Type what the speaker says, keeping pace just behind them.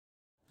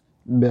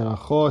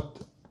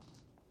Berachot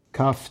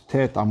Kaf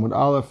Tet Amud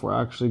Aleph. We're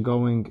actually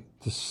going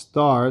to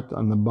start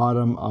on the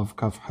bottom of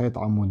Kaf Het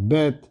Amud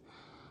Bet.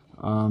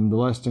 The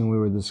last thing we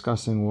were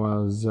discussing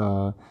was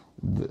the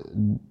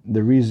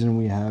reason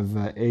we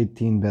have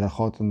 18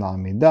 Berachot in the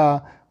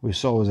Amidah. We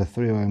saw it was a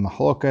three-way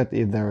mahloket.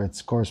 Either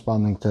it's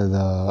corresponding to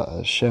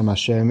the Shem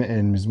Hashem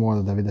in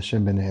Mizmor David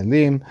Hashem ben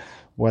Elim,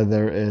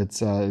 whether it's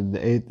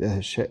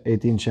the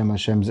 18 Shem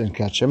Hashems in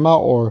Kriyat Shema,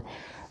 or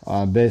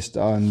based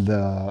on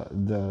the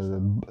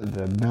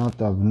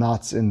amount of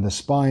knots in the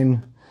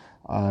spine.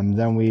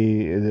 Then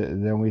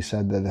we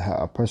said that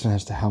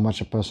how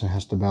much a person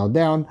has to bow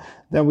down.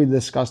 Then we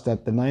discussed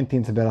that the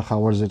 19th beracha,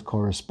 what does it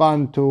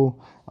correspond to?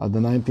 The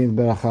 19th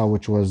beracha,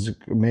 which was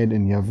made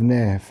in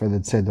Yavneh for the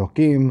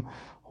Tzedokim,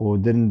 who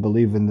didn't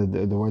believe in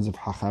the words of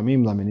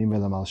Hachamim, Laminim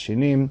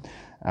ve'Lamalshinim.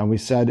 And we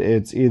said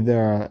it's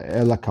either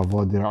Ela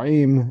Kavod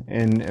Ra'im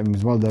in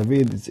Mizmor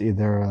David, it's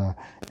either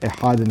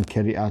Ehad in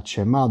Keriat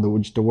Shema,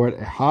 which the word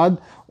Ehad,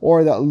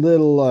 or that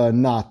little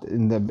knot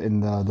in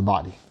the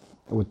body.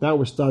 With that,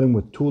 we're starting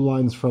with two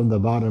lines from the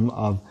bottom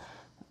of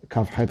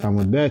Kaf Het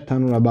Amud Bet,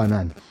 Tanu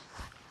Rabbanan.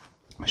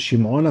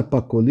 Shimon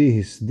HaPakuli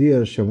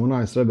hisdir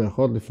Shemona Esrei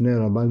Berachot lifnei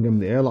Rabban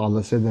Gamliel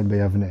ala seder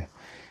beyavneh.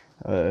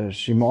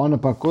 Shimon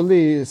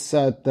HaPakuli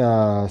set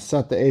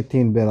the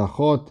 18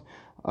 berachot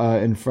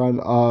in front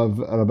of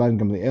Rabban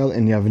Gamliel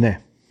in Yavneh,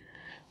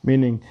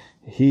 meaning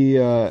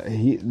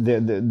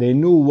they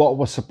knew what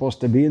was supposed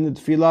to be in the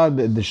tefillah.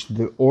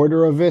 The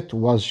order of it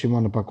was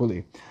Shimon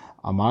HaPakuli.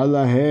 Amar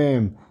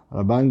lahem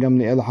Rabban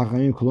Gamliel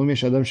Hachamim Kulum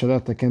yesh adam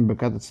shadar taken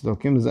berkat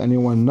tzedokим. Does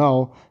anyone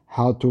know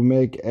how to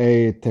make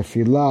a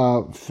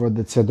tefillah for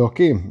the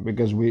tzedokим?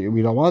 Because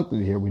we don't want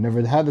it here. We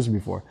never had this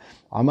before.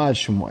 Amar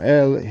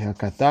Shmuel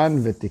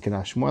HaKatan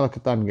v'tikna. Shmuel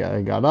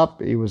HaKatan got up.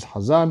 He was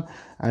Hazan,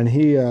 and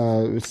he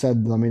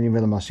said Laminim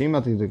ve'Lamalshinim.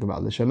 I think he talked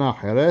about Lishana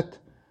Acheret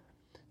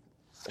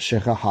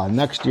Shechacha.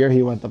 Next year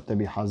he went up to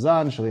be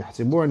Hazan Shaliach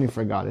Tzibur, and he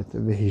forgot it.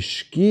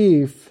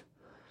 V'hishkif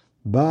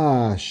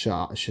ba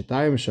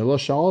shetayim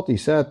shalosh shaot. He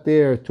sat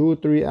there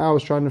 2-3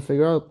 hours trying to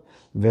figure out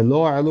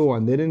velo alu,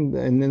 and they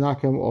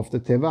knock him off the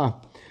teva.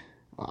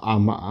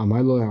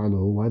 Amar lo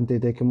alu. Why didn't they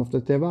take him off the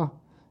teva?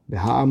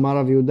 Amar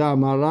Rav Yehuda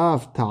Amar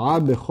Rav ta'a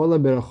bechol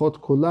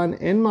berachot kulan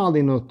en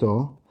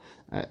ma'alinoto.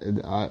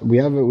 We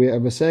have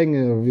a saying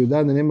of Rav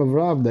Yehuda in the name of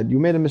Rav that you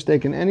made a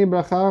mistake in any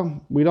bracha,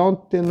 we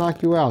don't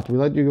knock you out.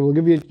 We'll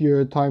give you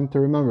your time to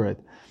remember it.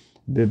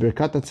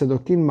 Berkat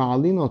HaTzedokim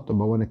ma'alinoto.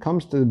 But when it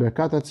comes to the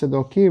Berkat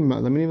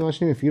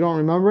HaTzedokim, if you don't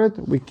remember it,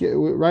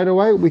 right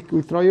away we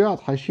throw you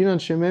out. Hashinan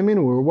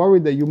shememin. We're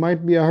worried that you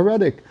might be a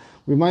heretic.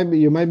 You might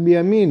be a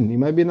min. You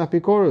might be an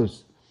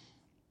apikorus.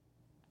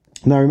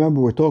 Now remember,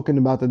 we're talking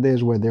about the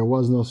days where there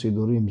was no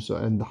Sidurim,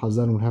 and the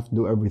Hazan would have to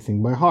do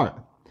everything by heart.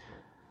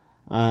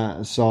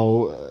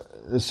 So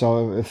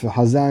if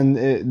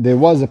Hazan, there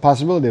was a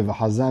possibility of a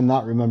Hazan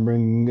not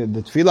remembering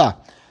the Tefillah.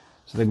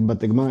 But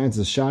the Gemara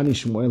answers, Shani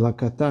Shmuel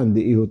HaKatan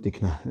Di'ihu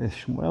Tikna.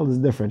 Shmuel is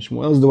different.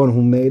 Shmuel is the one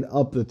who made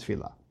up the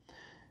Tefillah.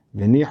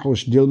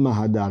 V'nichush Dilma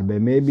Hadar.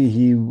 Maybe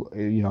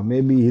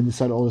he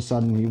decided all of a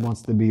sudden he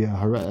wants to be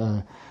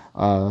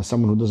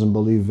someone who doesn't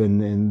believe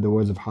in the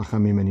words of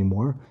Hachamim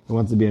anymore. He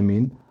wants to be a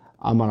min.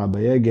 Amar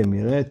Abaye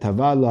Gemire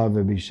Tavala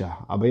Vebisha.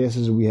 Abaye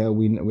says we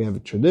have a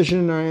tradition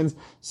in our hands.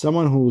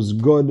 Someone who's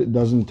good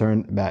doesn't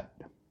turn bad.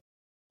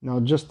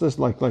 Now, just this,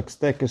 let's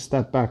take a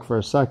step back for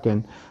a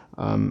second.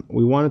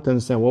 We wanted to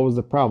understand what was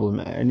the problem.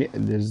 And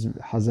there's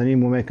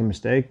Hazanim will make a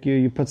mistake.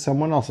 You put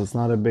someone else. It's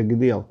not a big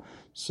deal.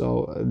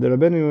 So the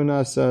Rabbeinu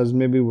Yonah says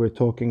maybe we're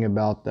talking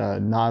about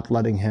not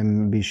letting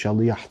him be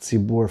Shaliach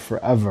Tzibur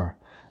forever,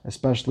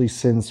 especially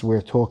since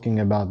we're talking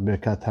about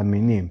Birkat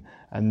HaMinim.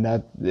 And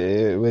that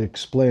it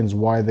explains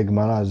why the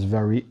Gemara is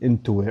very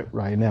into it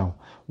right now.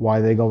 Why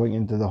they're going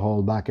into the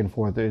whole back and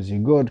forth. Is he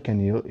good?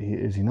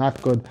 Is he not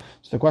good?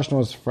 So the question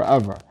was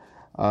forever.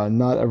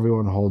 Not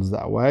everyone holds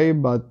that way,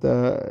 but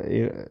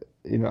the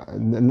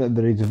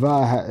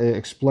Ritva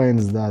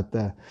explains that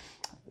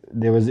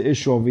there was an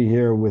issue over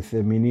here with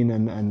Minin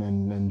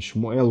and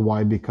Shmuel.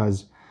 Why?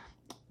 Because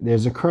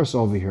there's a curse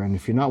over here, and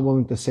if you're not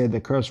willing to say the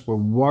curse, we're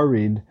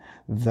worried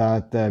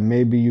that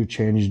maybe you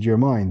changed your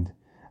mind.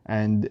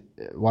 And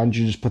why don't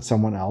you just put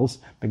someone else?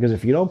 Because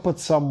if you don't put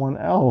someone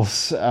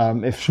else,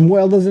 if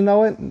Shmuel doesn't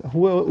know it,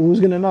 who's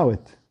going to know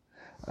it?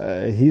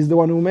 He's the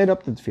one who made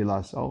up the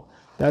tefillah. So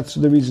that's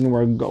the reason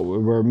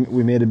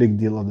we made a big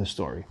deal of the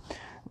story.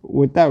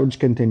 With that, we'll just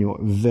continue.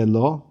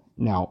 Velo.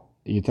 Now,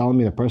 you're telling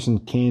me the person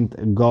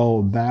can't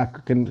go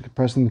back, the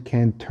person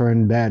can't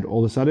turn bad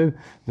all of a sudden?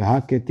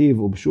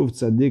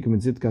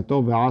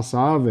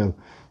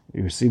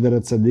 You see that a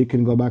tzaddik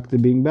can go back to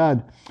being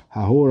bad.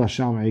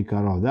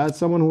 That's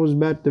someone who was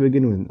bad to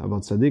begin with.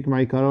 About tzaddik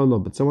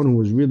ma'ikaro, but someone who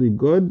was really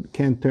good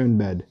can't turn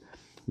bad.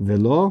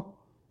 Velo.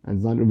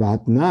 And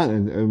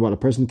what a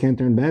person can't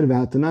turn bad.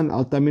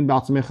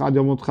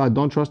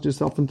 Don't trust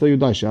yourself until you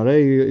die.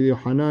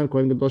 Yohanan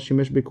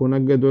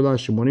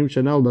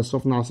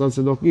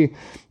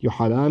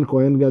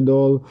Kohen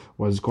Gadol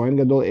was Kohen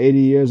Gadol 80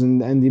 years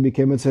and he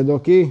became a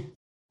Tzedoki.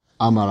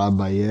 Amar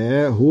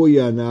Abaye, Hu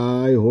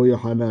Yanai, Hu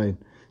Yohanan.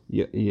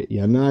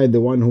 Yanai, the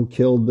one who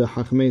killed the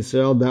Chachmei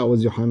Israel, that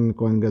was Yohanan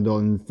Kohen Gadol.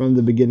 And from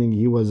the beginning,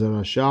 he was a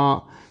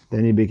Rasha,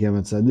 then he became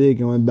a Tzaddik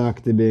and went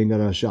back to being a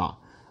Rasha.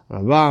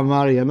 Rava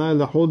Amar, Yanai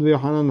Lahud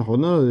v'Yohanan Lahud.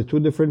 No, they're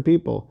two different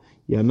people.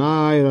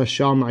 Yanai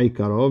Rasha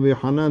Ma'ikaro,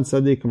 v'Yohanan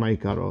Tzaddik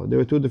Ma'ikaro. They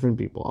were two different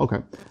people.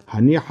 Okay.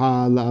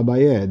 Haniha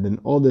la'Abaye. Then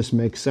all this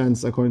makes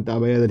sense according to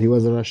Abaye that he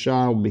was a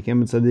Rasha,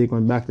 became a Tzaddik,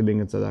 went back to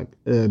being a Tzaddik,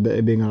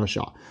 being a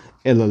Rasha.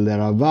 Ela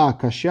leRava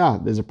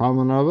Kasha. There's a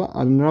problem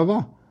on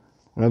Rava.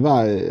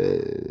 Rava,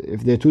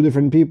 if they're two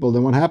different people,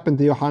 then what happened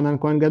to Yohanan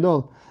Kohen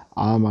Gadol?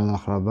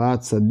 Amalach Rava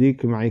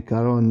Tzaddik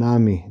Ma'ikaro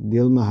Nami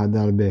Dilma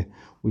Hadarbe.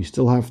 We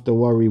still have to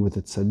worry with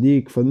the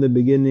tzaddik from the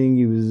beginning.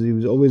 He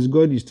was always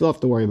good. You still have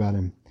to worry about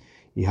him.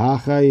 Then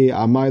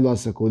why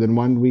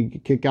did we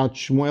kick out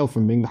Shmuel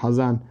from being the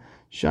Hazan?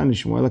 Shani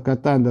Shmuel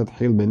Katan that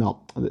Hilbena.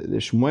 The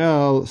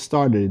Shmuel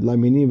started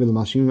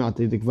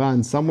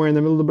and somewhere in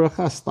the middle of the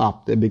bracha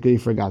stopped because he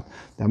forgot.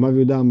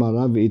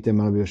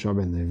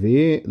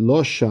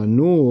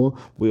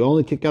 We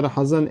only kick out a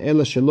Hazan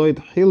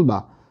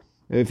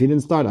if he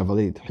didn't start.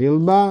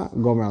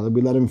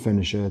 We let him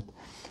finish it.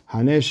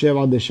 The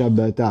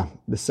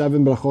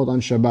 7 brachot on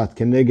Shabbat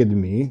keneged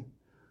mi.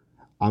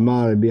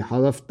 Amar Rabbi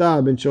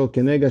Halafta ben Shol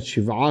keneged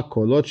 7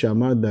 kolot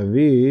she'amar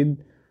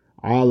David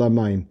al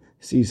hamayim.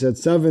 He said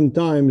 7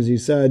 times. He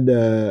said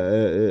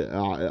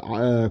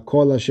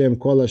Kol Hashem,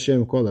 Kol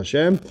Hashem, Kol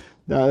Hashem.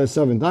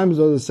 7 times.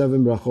 Those are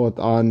 7 brachot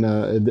on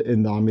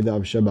in the Amidah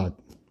of Shabbat.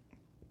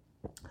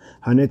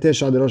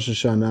 Hanetesh ad Rosh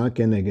Hashanah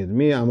keneged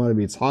mi. Amar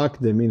Rabbi Yitzchak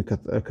demin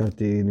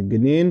karti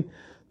genin.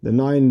 The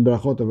 9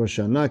 brachot of Rosh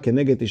Hashanah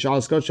keneged tisha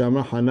azkot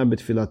she'amar Hannah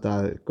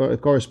betfilata,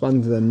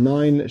 corresponding to the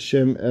 9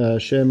 Shem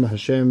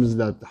Hashems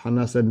that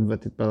Hannah said in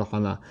Vatitpel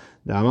Hannah.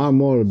 The Amar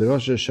Mor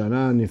b'Rosh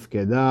Hashanah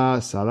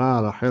nifkeda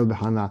Sarah Rachel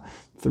b'Hannah.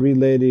 3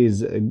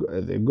 ladies,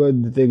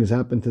 good things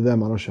happened to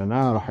them on Rosh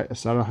Hashanah,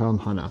 Sarah and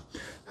Hannah.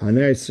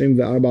 Hannah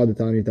 24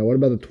 d'Tanita. What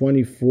about the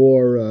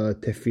 24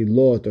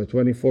 tefillot or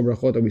 24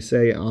 brachot that we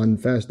say on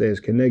fast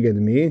days? Keneged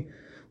mi.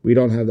 We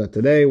don't have that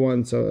today.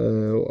 Once a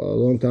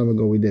long time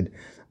ago we did.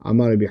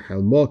 Amar Rabbi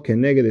Halbo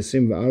keneged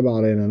 24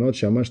 reinanot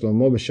she'amar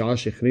Shlomo b'sha'ah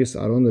shechnis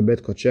Aaron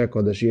lebet kodshei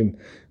kodashim,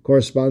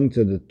 corresponding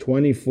to the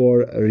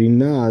 24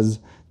 rinaz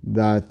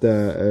that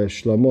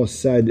Shlomo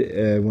said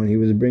when he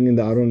was bringing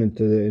the Aaron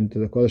into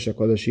the Kodesh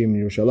HaKodashim in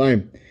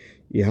Yerushalayim.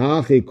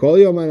 Yihachi kol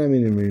yom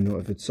aminu mirinu.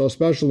 If it's so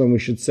special, then we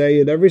should say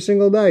it every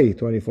single day.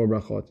 24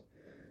 brachot.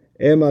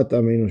 Emat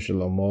aminu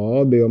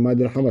Shlomo b'yomad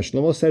rachama.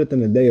 Shlomo said it in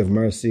the day of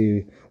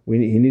mercy.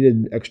 He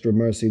needed extra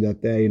mercy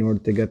that day in order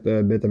to get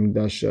the Beit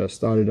HaMikdash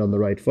started on the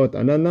right foot.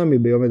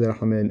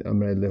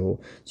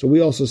 So we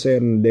also say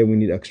it on the day we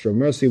need extra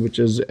mercy, which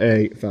is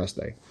a fast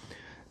day.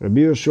 Rabbi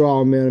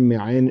Yoshua Omer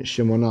Me'ain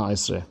Shemona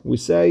Esrei. We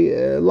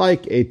say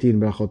like 18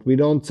 brachot. We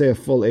don't say a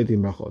full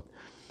 18 brachot.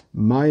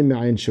 My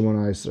Me'ain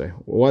Shemona Esrei.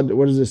 What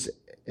is this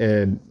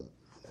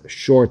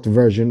short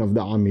version of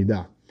the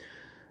Amidah?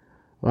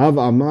 Rav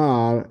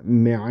Amar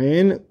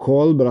Me'ain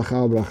Kol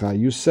Bracha Bracha.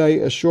 You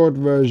say a short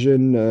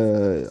version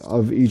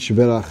of each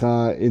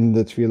bracha in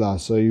the tefillah.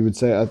 So you would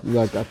say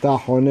like Ata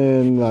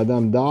Honen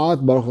L'Adam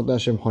Da'at Baruch Ata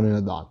Hashem Honen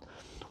Da'at.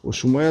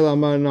 Ushmuel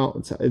Amar, no,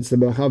 it's the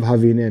bracha of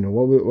Havinenu.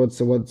 What's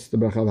the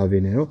bracha of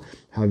Havinenu?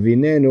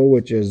 Havinenu,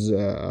 which is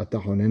Ata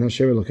Honen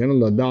Hashem Elokeinu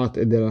L'Da'at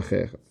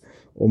Ederachecha.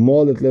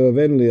 ומול את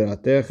לבבנו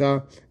ליראתך,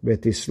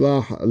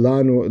 ותסלח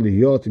לנו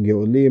להיות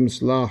גאולים,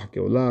 סלח,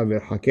 גאולה,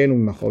 והרחקנו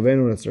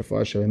ממחובנו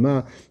לצרפה שלמה,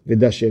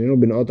 ודשננו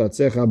בנאות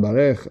ארצך,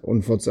 ברך,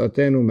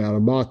 ונפוצתנו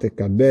מארבע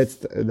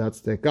תקבץ,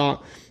 דעתך,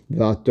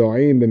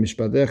 והטועים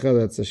במשפטיך,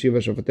 ותשיב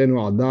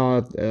שופטינו על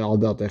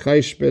דעתך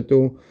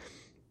ישפטו,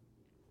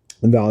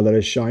 ועל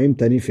הרשעים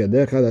תניף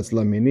ידיך,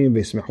 לצלמינים,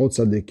 וישמחו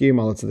צדיקים,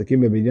 על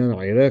הצדיקים בבניין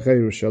עירך,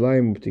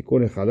 ירושלים,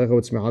 ובתיקון היכלך,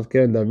 וצמיחת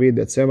קרן דוד,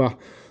 הצמח,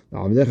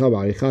 ועבדך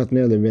בעריכת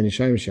נר לבין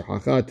אישה עם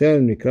שכחך,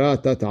 תן נקרא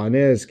אתה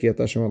תענז כי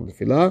אתה שומע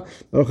תפילה,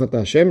 ברוך אתה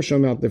השם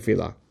שומע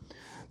תפילה.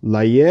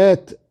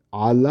 ליית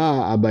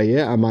עלה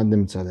אביה עמד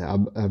נמצא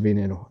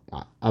להביננו.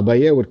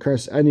 Abaye would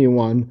curse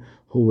anyone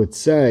who would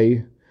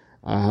say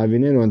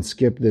Havinenu and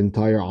skip the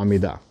entire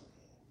Amidah.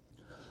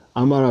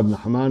 Amar Rab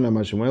Nachman,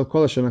 Amar Shmuel,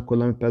 Kol Hashana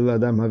Kulam Mitpalel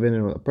Adam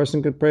Havinenu. A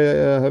person could pray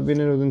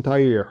Havinenu the entire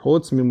year.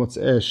 Chutz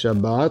mimotzei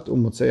Shabbat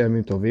umotzei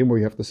Yamim Tovim, where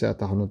you have to say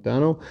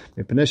Atahonotanu.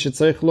 Mipnei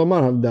shetzarich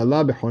lomar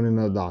Havdalah b'chonin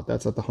hadat.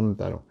 That's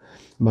Atahonotanu.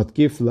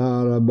 Matkif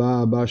la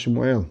Rabba Bar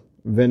Shmuel.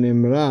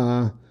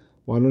 Venimra,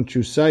 why don't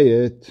you say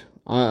it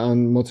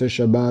on Motzei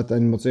Shabbat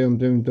and Motzei Yom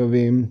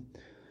Tovim?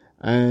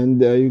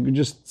 And you could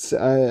just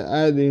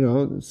add,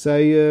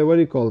 say, what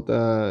do you call it?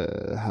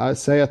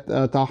 Say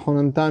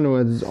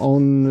Atahonotanu its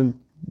own,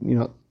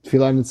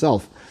 tefillah in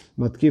itself.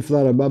 Matkif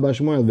la Rabba Bar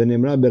Shmuel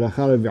v'nimra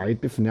beracha revi'it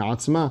b'fnei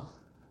atzma.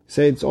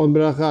 Say its own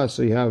beracha.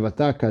 So you have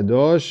Ata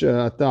Kadosh,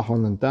 Ata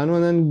Honantanu,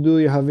 and then do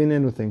your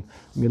Havinenu thing.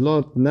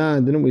 Milot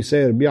na, didn't we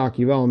say Rabbi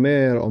Akiva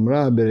Omer,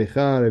 Omra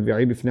beracha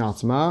revi'it b'fnei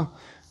atzma?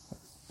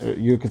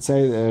 You could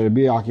say,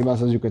 Rabbi Akiva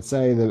says you could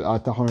say the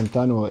Tahor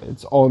Tanu,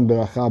 its own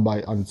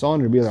beracha on its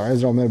own. Rabbi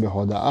Eliezer Omer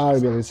behoda'ah.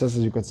 Rabbi Eliezer says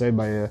you could say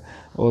by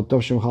Tov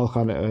Shemcha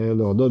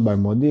lehodot by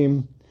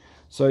modim.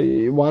 So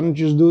why don't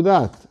you just do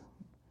that?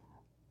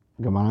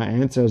 Gemara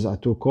answers,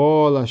 Atu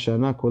kol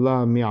hashana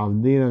kula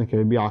mi'avdin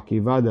Rabbi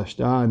Akiva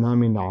dashta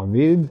nami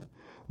na'avid.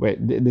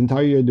 Wait, the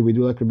entire year do we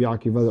do like Rabbi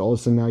Akiva?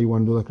 Also now you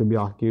want to do like Rabbi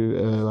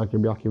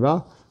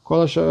Akiva? The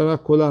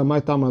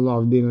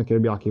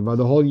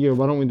whole year,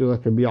 why don't we do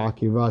like Rabbi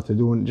Akiva to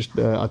do just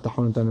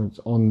Tahor and its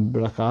own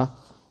bracha?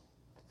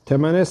 We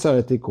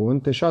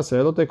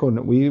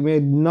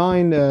made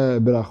 9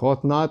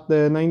 brachot, not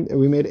 9.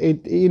 We made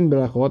 18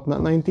 brachot,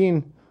 not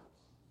 19.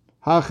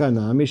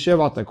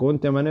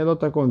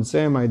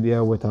 Same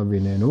idea with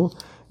Havinenu.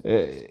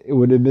 It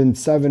would have been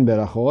 7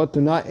 brachot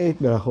to not 8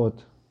 brachot.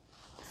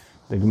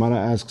 The Gemara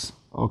asks,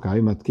 okay,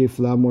 matkif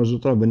la more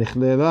zutra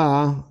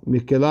b'nichlela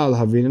mikela al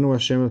havinenu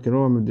Hashem elkenu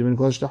hamavdi ben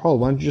kodesh tahor.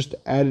 Why don't you just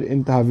add it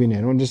into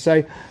havinenu and just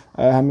say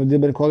hamavdi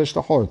ben kodesh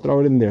tahor? Throw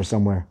it in there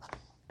somewhere.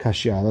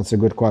 Kashya, that's a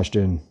good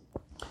question.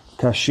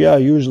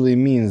 Kashya usually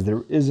means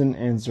there is an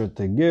answer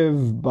to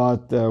give,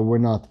 but we're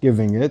not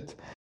giving it,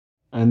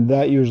 and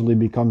that usually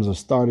becomes a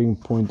starting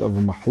point of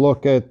a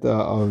mahloket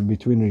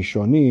between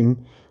Rishonim.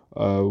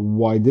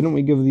 Why didn't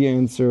we give the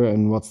answer,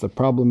 and what's the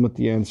problem with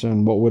the answer,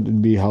 and what would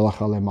it be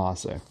halacha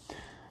lemaaseh?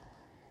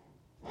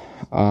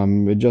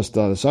 Just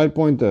a side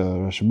point,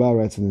 Rashba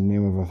writes in the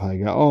name of Rav Hai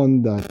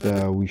Gaon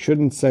that we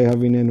shouldn't say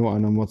Havinenu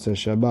on Motzei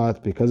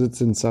Shabbat because it's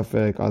in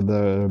Safek.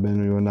 Other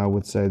Rabbeinu Yonah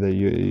would say that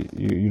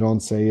you don't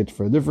say it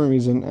for a different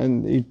reason,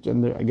 and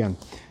there, again,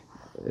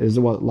 there's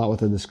a lot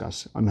to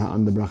discuss on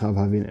the bracha of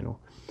Havinenu.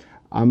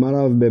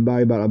 Amarav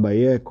bebai bar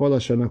Abaye kol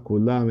hashana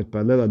kula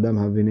mitpalel adam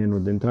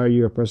havinenu. The entire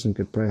year a person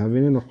could pray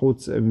havinenu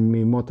chutz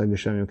mimot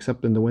hageshamim,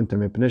 except in the winter.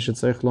 Mepnei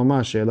shetzarich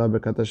lomar she'ela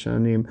berkat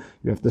hashanim.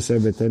 You have to say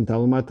b'ten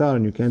tal matar,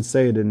 and you can't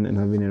say it in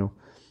havinenu.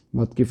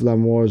 Matkif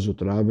lamor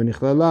zutra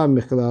v'nichlala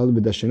michlal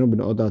b'dashenu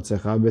b'not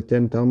atzecha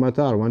b'ten tal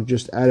matar. Why don't you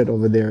just add it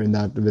over there in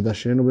that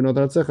b'dashenu b'not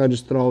atzecha?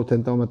 Just throw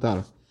ten tal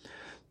matar.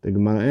 The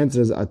Gemara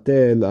answers,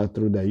 Atel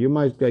atruda. You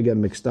might get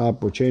mixed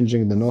up. We're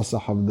changing the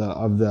nosach of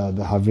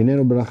the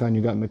Havinenu bracha, and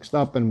you got mixed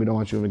up, and we don't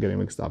want you to get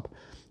mixed up.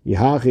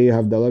 Yihachi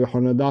havdalah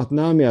b'chonadat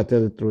nami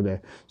atel atruda.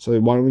 So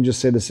why don't we just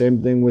say the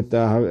same thing with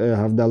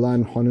havdalah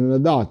and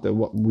chonadat?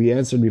 We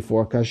answered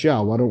before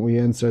kashya. Why don't we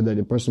answer that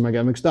the person might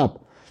get mixed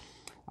up?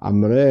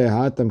 Amre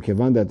hatam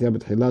kevan datya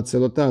b'tchilat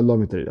selota lo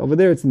mitrid. Over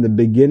there, it's in the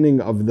beginning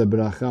of the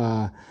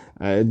bracha.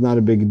 It's not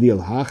a big deal.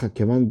 Over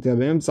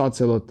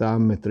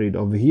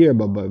here,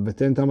 but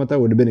V'ten Tamata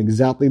would have been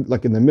exactly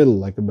like in the middle,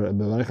 like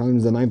B'varech Halim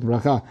is the 9th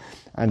bracha,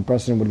 and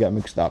person would get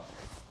mixed up.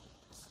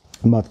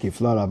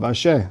 Matkif la Rav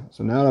Ashi.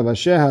 So now Rav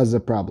Ashi has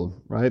a problem,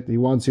 right? He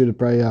wants you to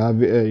pray.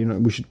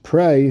 We should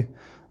pray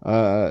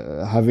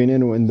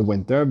Havinenu in the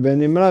winter.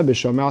 V'nimra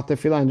b'shomei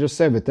tefillah, and just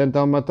say V'ten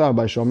Tamata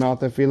by shomei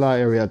tefillah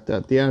area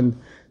at the end.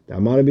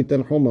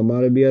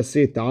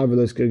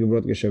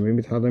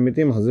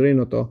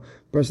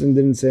 Person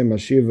didn't say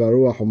Mashiv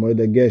Ruach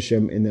Moed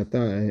Geshem in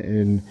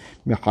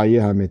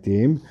Mechayeh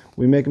HaMetim.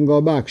 We make him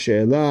go back. If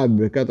I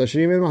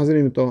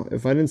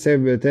didn't say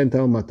 10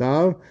 Tel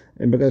Matar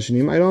in Bekat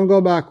Hashanim, I don't go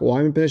back.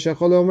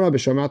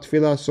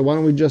 So why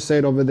don't we just say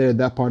it over there,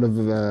 that part of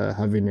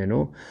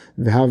Havinenu?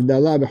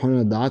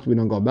 We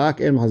don't go back.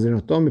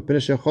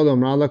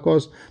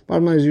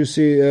 Bottom line is, you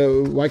see,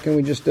 why can't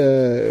we just do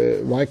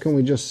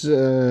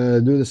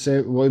the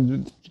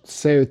same?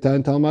 Say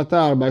 10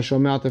 Talmatar by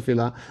Shomei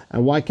Tefillah,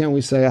 and why can't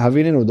we say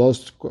Havinenu?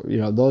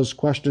 Those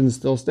questions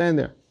still stand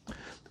there. The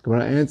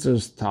Gemara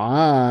answers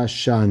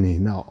Ta'ashani.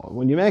 Now,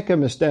 when you make a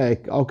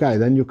mistake, okay,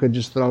 then you could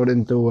just throw it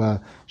into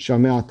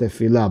Shomei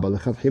Tefillah, but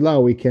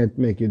L'chatchila we can't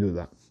make you do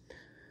that.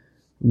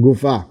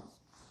 Gufa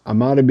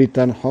Amar Rabbi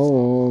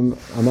Tanhum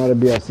Amar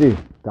Rabbi Yasi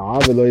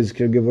Ta'av lo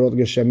yizkir gevrot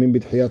geshamim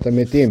b'tchiyat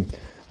hametim.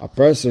 A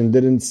person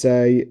didn't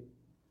say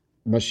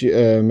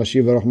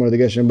Mashiv Rahman the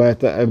Geshem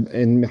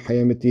in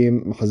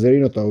Mechayamitim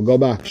Mahazirin Oto. Go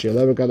back.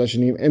 She'ela Berkat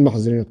Hashanim in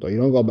Mahazirin Oto. You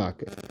don't go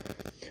back.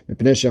 You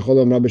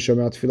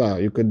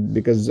could,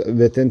 because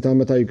the 10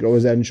 Talmata you could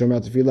always add in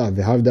Shomei Tefillah.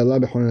 V'havdalah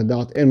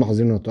b'chonadat in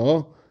Mahazirin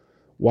Oto.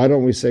 Why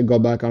don't we say go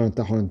back on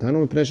Tahon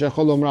Tanu?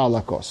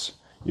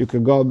 You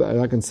could go back.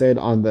 I can say it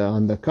on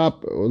the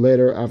cup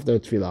later after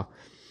Tefillah.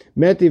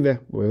 Metive.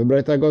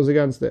 Whoever goes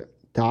against it.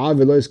 Ta'av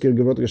v'lo yizkir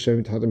gevrot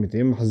geshem b'tchiyat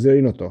hametim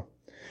Mahazirin Oto.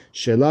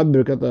 She'ela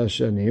b'berkat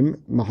hashanim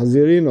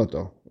mahazirin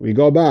oto. We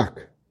go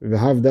back.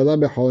 V'havdalah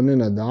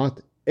b'chonin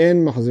adat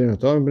in mahazirin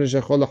oto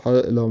mipnei shechol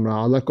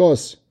lomra ala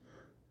kos.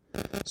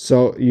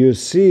 So you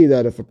see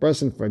that if a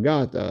person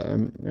forgot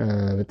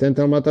v'ten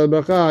talmat al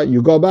bracha,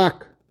 you go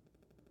back.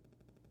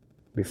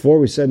 Before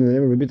we said in the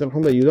name of Rabbi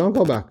Tanhum that you don't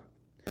go back.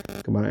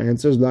 Gemara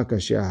answers la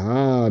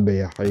kashya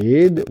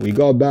b'yachid. We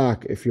go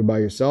back if you're by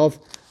yourself.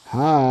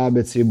 Ha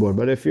b'tzibur.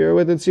 But if you're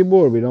with the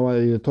tzibur, we don't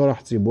want you to torah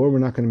tzibur. We're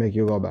not going to make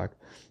you go back.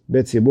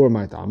 בציבור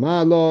מה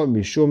יטעמה לו,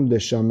 משום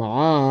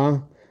דשמעה,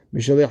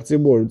 משליח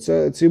ציבור.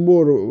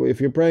 ציבור, if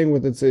you're praying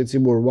with the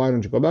ציבור, why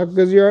don't you go back?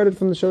 Because you heard it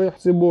from the שליח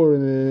ציבור,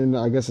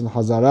 I guess in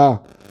Hazara.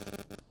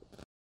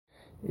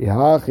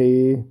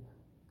 Ihachi,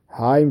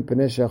 Haim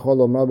Pnei Shechol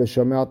Omra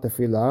B'Shomea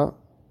Tefillah.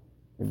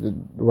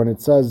 When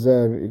it says,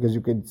 because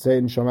you could say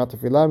in Shomea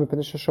Tefillah,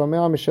 Mipnei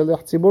Shomea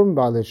Mishaliach Tzibur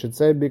M'Ba'aleh. You should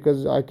say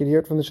because I could hear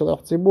it from the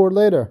Shaliach Tzibur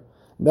later.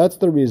 That's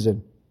the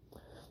reason.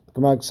 The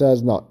Gemara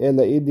says no.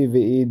 Ela Idi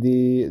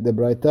ve'Idi, the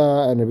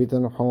Braita and Rabbi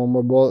Tanchum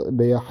were both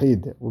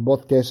beyachid. Were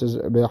both cases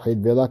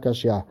beyachid. Ve'la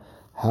kashya.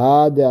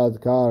 Ha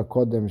de'adkar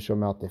kodem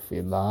Shomea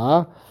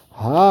Tefillah.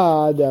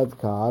 Ha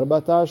de'adkar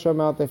bata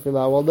Shomea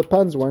Tefillah. Well,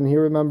 depends when he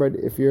remembered.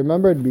 If he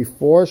remembered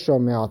before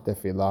Shomea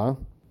Tefillah,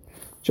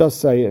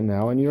 just say it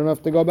now, and you don't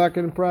have to go back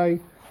and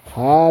pray.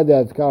 But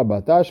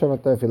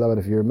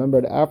if you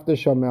remembered after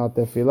Shomea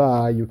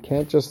Tefillah, you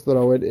can't just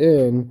throw it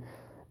in,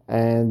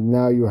 and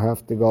now you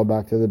have to go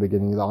back to the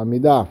beginning of the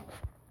Amidah.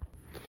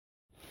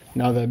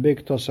 Now the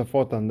big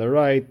Tosafot on the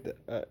right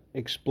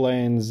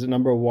explains,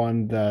 number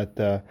one, that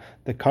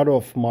the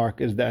cutoff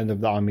mark is the end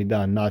of the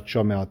Amidah, not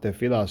Shomea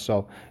Tefillah.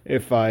 So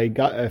if I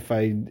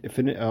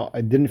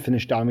didn't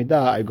finish the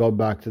Amidah, I go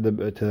back to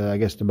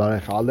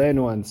Barech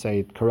Aleinu and say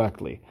it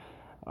correctly.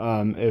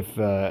 If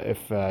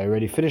I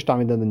already finished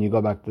Amidah, then you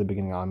go back to the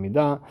beginning of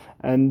Amidah.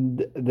 And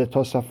the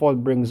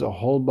Tosafot brings a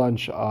whole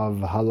bunch of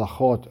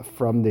halachot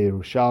from the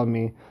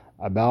Yerushalmi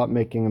about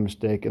making a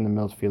mistake in the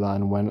middle of Tefillah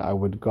and when I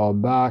would go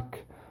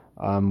back,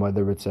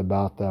 whether it's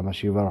about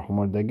Mashiva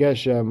Rahumor de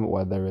Geshem,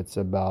 whether it's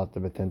about the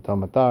Beten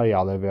Tomatar,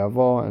 Ya'aleh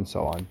Ve'avo, and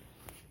so on.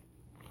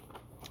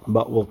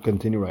 But we'll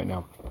continue right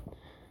now.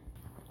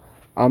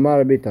 Amar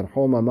Rabbi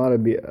Tanchum, Amar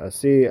Rabbi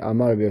Asi,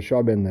 Amar Rabbi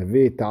Yoshua ben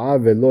Levi, Ta'a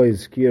ve'lo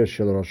izkir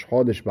shel Rosh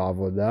Chodesh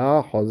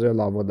ba'avodah, chozer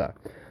la'avodah.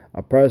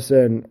 A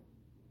person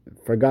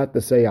forgot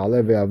to say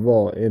Ya'aleh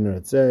ve'avo in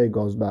Ritzeh,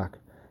 goes back.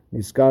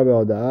 Nizkar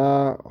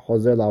be'odah,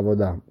 chozer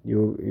la'avodah.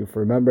 You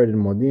remembered in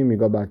Modim, you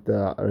go back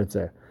to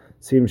Ritzeh.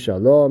 Sim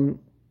Shalom,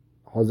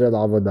 chozer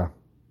la'avodah.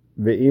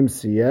 Ve'im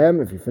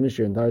siyem, if you finish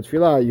your entire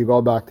tefillah, you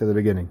go back to the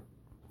beginning.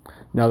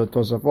 Now the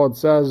Tosafot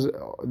says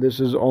this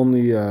is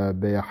only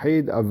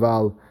be'yachid,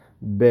 aval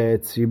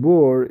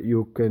be'tzibur,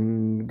 you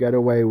can get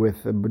away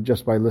with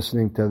just by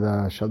listening to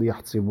the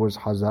Shaliach Tzibur's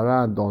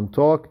Hazara, don't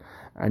talk,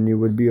 and you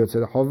would be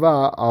yotzei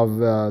chova of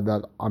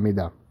that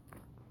Amidah.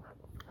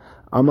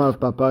 Amar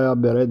Papaya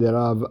bered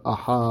Rav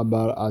Aha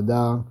bar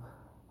Ada,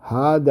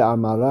 had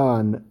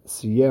Amaran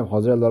siyem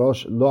chozer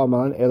larosh, lo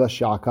Amaran ela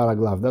she'akar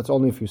aglav. That's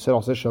only if you said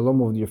Oseh Shalom,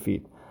 moved your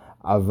feet.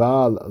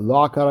 Aval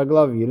lo akar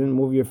aglav, you didn't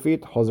move your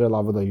feet, chozer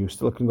la'avodah, you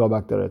still can go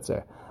back to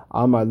Ritzeh.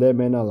 Amar le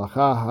men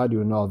alacha, how do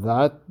you know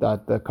that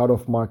the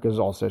cutoff mark is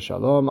also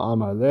shalom?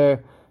 Amar le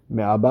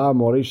me'aba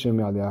mori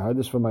shemi, I heard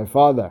this from my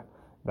father.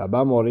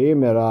 Me'aba mori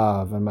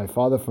me'rav, and my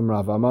father from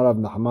Rav. Amar Rav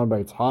Nachman bar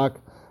Yitzchak,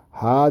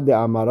 ha de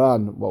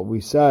amaran, what we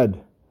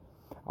said,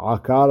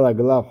 akar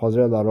aglav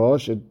chozer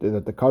larosh,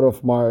 that the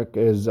cutoff mark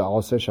is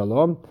also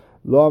shalom.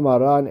 Lo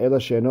amaran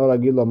ela she'eno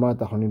ragil lomar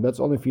tachanunim. That's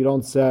only if you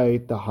don't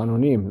say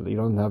tachanunim. You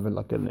don't have it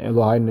like an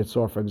Elohai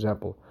Nitzor, for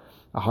example.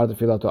 But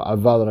if you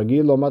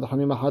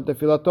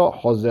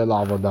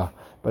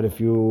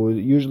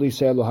usually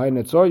say Elohai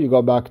Netzor, you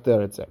go back to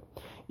Ritzeh.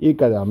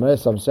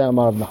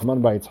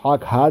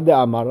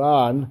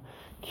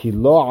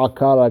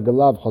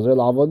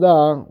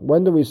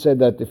 When do we say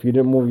that if you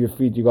didn't move your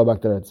feet, you go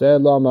back to Ritzeh?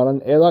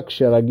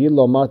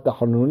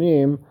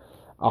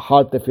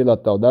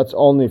 That's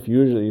only if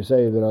usually you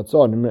say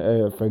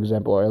for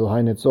example,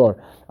 Elohai Netzor.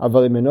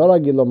 But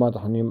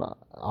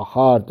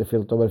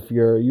if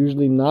you're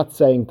usually not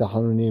saying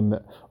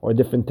tahanunim or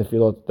different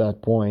tefillot at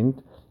that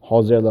point,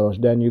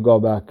 then you go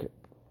back,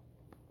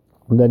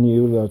 and then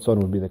Ratzon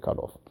would be the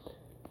cutoff.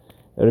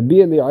 Rabbi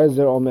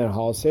Eliezer Omer,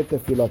 ha'aseh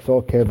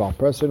tefilato keva,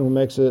 person who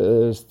makes a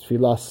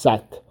tefillah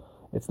sat,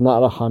 it's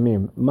not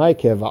rachamim. My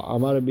keva,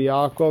 Amar Rabbi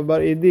Yaakov bar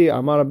Idi,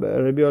 Amar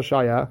Rabbi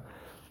Oshaya,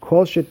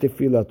 kol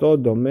shetefilato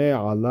domeh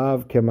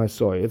alav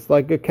kemasoy. It's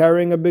like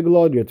carrying a big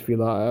load, your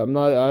tefillah.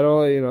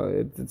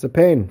 It's a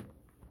pain.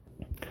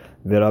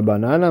 A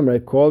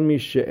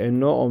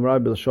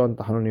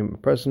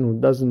person who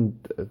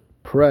doesn't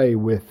pray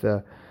with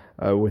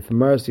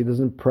mercy,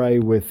 doesn't pray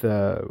with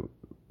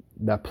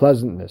that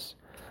pleasantness.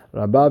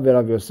 If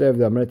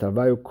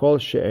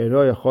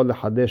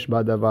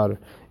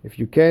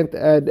you can't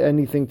add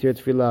anything to your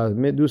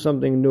tefillah, do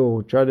something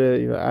new, try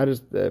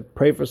to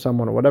pray for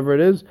someone or whatever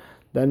it is,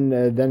 then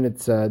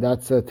it's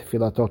that's a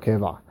tefillah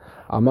tokeva.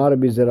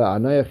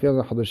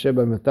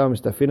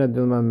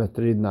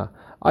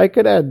 I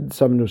could add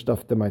some new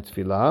stuff to my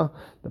tefillah.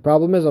 The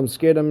problem is I'm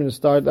scared I'm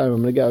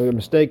going to get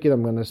mistaken,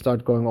 I'm going to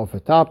start going off a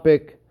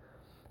topic.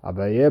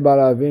 Abaye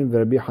baravin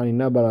v'Rabbi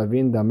Hanina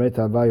baravin damret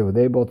havayu.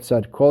 They both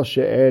said, Kol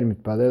she'er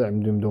mitpalel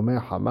im dumdumei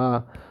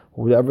hama.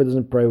 Whoever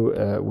doesn't pray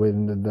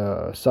when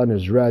the sun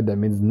is red, that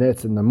means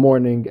netz in the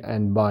morning,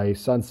 and by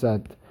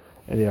sunset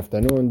in the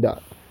afternoon,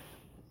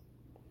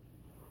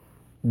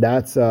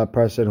 that's a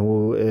person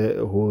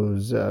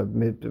who's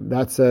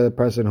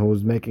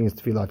making his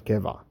tefillat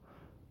keva.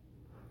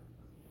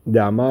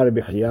 Amar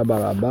B'Chaya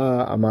bar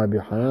Abba, Amar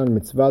B'Hanan,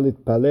 mitzvah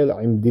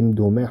litpalel im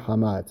dimdumei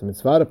hama. It's a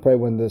mitzvah to pray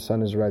when the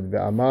sun is red.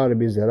 Amar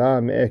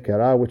B'Zera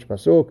me'ekera, which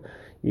pasuk?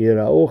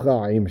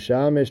 Yira'ucha im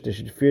shamesh, they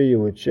should fear you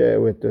with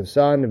the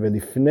sun,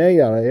 v'lifnei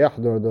yarayach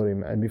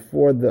dordorim, and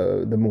before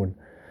the moon.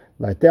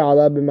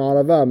 La'te'ala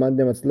b'ma'arava,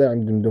 madde matzleh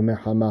im dumdumeh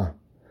hamah.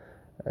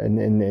 In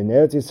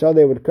Eretz Yisrael,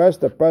 they would curse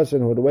the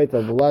person who would wait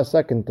till the last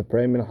second to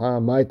pray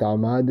mincha,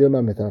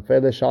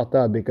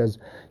 because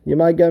you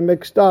might get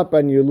mixed up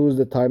and you lose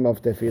the time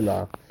of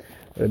tefillah.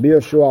 Rabbi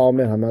Yoshua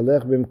Omer,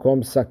 Hamalech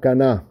bimkom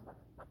sakana,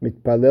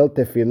 mitpalel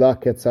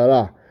tefillah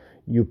ketzara.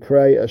 You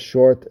pray a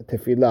short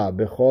tefillah,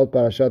 bechol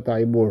parashat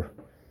ha'ibur.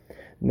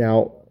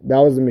 Now, that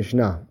was the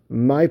Mishnah.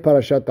 My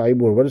parashat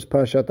ha'ibur. What does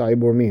parashat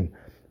ha'ibur mean?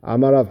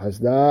 Amar Rav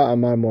Hasda,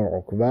 Amar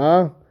Mor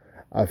Ukva.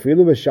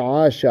 Afilu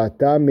b'sha'a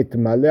she'ata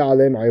mitmale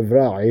aleim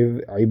ivra.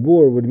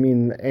 Ibur would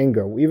mean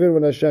anger. Even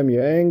when Hashem,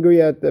 you're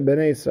angry at the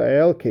Bnei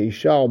Israel,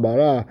 keisha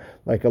ubara,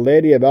 like a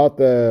lady about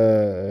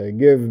to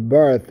give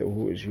birth,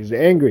 she's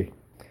angry.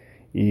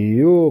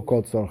 You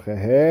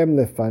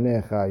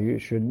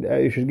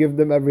should give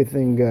them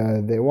everything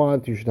they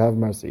want. You should have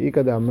mercy.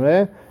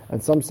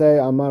 And some say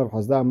Amar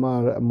Hasda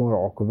Amar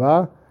Mor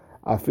Ukva.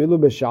 Afilu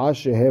b'sha'a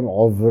shehem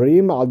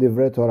ovrim al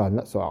divrei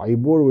Torah. So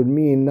ibur would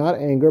mean not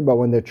anger, but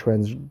when they're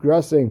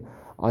transgressing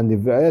on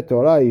divrei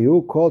Torah,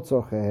 you kol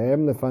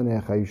tzorchehem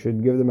lefanecha. You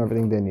should give them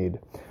everything they need.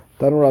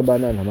 Tanu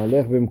Rabbanan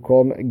hamalech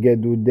b'mkom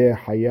gedudei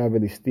haya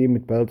v'listim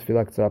mitpalel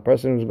tefillah k'tzara. A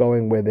person who's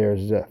going where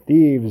there's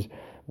thieves,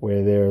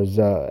 where there's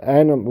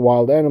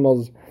wild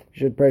animals, you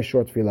should pray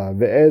short tefillah.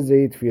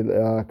 Ve'ezei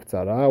tefillah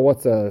k'tzara.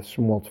 What's a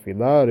small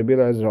tefillah? Rabbi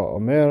Elazar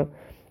Omer.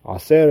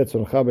 Hashem,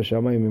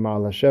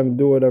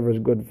 do whatever is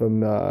good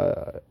from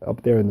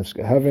up there in the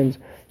heavens.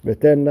 And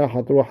give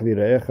nachat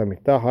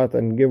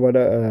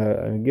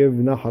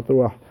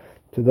ruach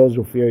to those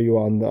who fear you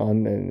on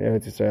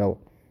Eretz Yisrael.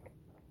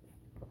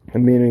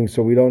 Meaning,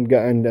 so we don't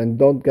get and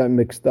don't get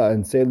mixed up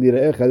and say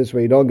lirecha. This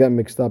way, you don't get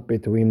mixed up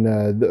between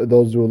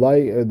those who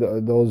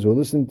those who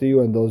listen to you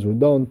and those who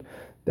don't.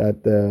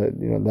 That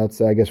that's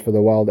I guess for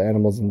the wild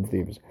animals and the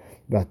thieves.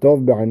 And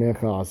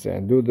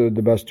do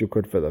the best you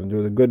could for them.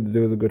 Do the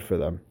good for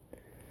them.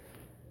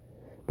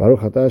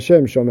 Baruch atah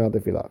Hashem shomei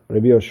tefillah.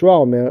 Rabbi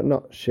Yoshua Omer,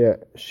 no,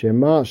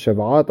 shema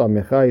shavat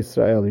amecha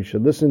Yisrael. You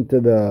should listen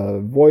to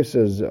the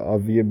voices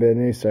of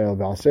Bnei Israel.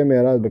 V'aseh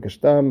me'erad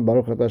b'kashtam.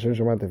 Baruch atah Hashem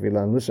shomei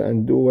tefillah. And listen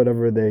and do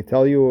whatever they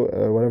tell you,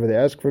 whatever they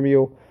ask from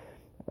you.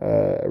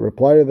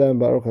 Reply to them.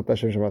 Baruch atah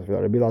Hashem shomei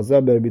tefillah. Rabbi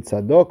Elazar Rabbi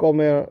Tzadok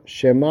Omer,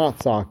 shema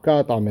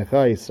tza'akat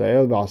amecha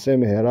Yisrael. V'aseh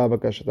me'erad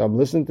b'kashtam.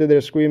 Listen to their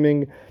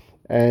screaming.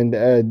 And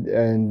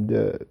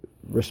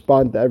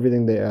respond to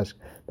everything they ask.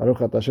 Baruch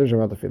atah Hashem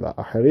shomei tefillah.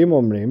 Acherim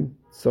omrim,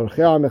 tzorchei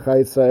amecha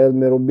Yisrael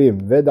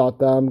merubim,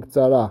 v'da'atam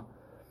k'tzara.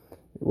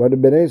 What the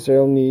Bnei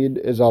Israel need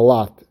is a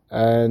lot,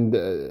 and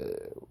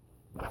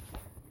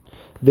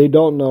they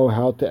don't know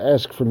how to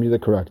ask from you the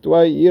correct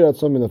way.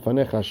 Yiratzon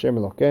milefanecha Hashem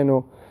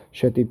Elokeinu,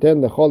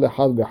 shetiten lechol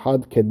echad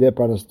b'echad kedei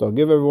parnasato.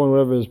 Give everyone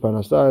whatever his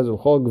parnasah is,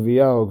 l'chol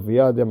gviyah or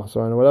gviyah de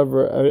machzoran,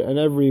 whatever, and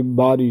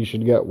everybody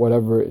should get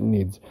whatever it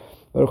needs.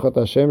 Baruch atah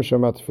Hashem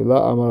shomei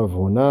tefillah. Amar Rav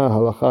Huna,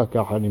 halacha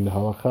k'acharim. The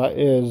halacha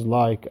is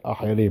like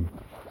achirim.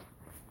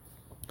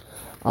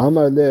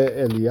 Amar le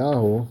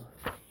Eliyahu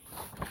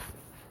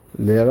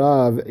le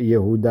Rav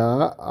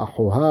Yehuda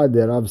achuha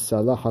de Rav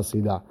Salah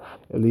Hasidah.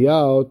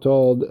 Eliyahu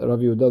told Rav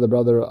Yehuda, the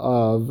brother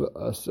of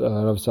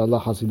Rav Salah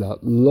Hasidah,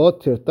 lo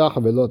tirtach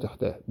ve'lo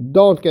techteh.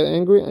 Don't get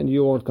angry and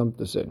you won't come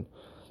to sin.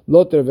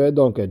 Lo terveh,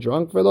 don't get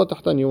drunk, ve'lo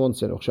techteh, you won't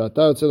sin. Ukshata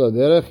yotze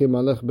laderech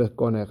yimalech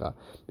bekonecha.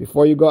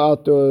 Before you go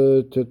out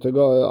to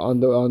go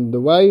on the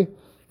way,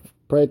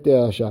 pray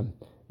to Hashem,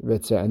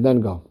 and then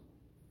go.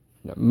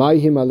 What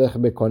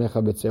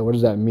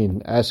does that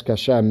mean? Ask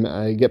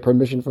Hashem, get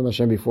permission from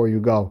Hashem before you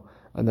go,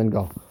 and then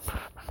go.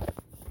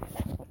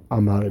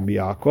 Amar Rabbi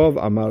Yaakov,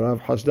 Amar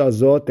Rav Hasda,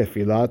 zo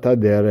tefilat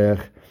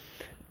haderech.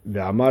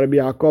 Ve'amar Rabbi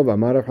Yaakov,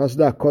 Amar Rav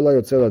Hasda, kol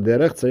hayotze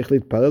laderech tzarich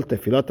litpalel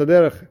tefilat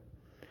haderech.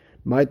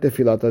 My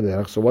tefilat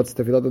haderech. So what's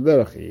tefilat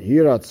haderech?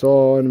 Yehi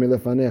ratzon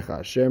milefanecha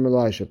Hashem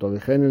Elai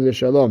shetolicheni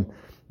leshalom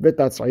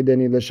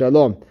v'tatzideni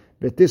leshalom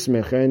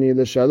v'tismecheni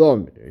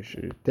leshalom. You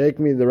should take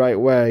me the right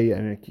way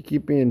and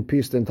keep me in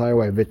peace the entire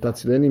way.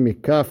 V'tatzileni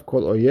mikaf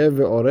kol oyev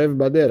ve'orev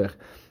baderech,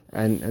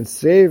 and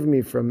save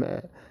me from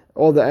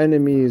all the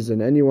enemies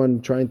and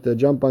anyone trying to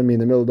jump on me in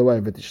the middle of the way.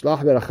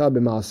 V'tishlach beracha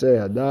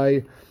b'maaseh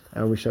yadai,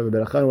 and we shall have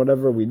beracha in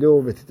whatever we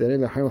do. V'titeni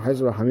l'chaim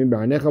chesed rachamim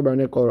b'arnecha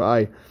b'arnei kol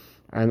ra'ai.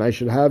 And I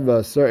should have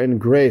a certain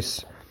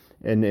grace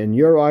in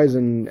your eyes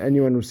and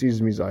anyone who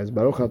sees me's eyes.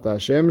 Baruch atah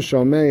Hashem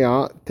shomei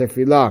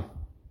tefillah.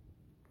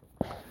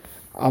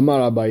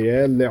 Amar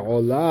Abaye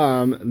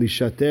le'olam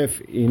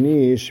lishatef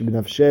inish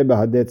b'nafshei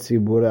b'hadet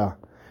tzibura.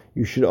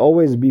 You should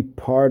always be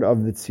part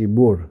of the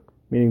tzibur.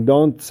 Meaning,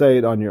 don't say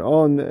it on your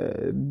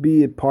own.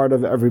 Be part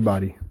of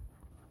everybody.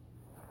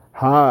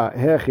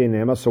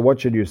 So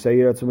what should you say?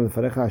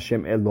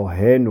 Hashem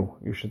Elohenu.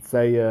 You should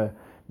say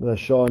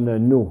Lashon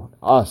nu,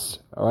 us,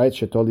 all right?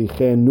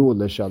 Shetolichenu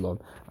leshalom,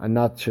 and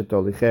not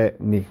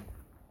shetolicheni.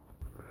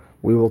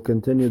 We will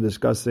continue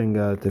discussing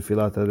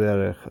Tefilat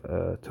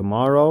HaDerech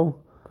tomorrow.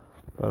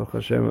 Baruch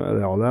Hashem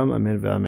le'olam, amen ve'amen.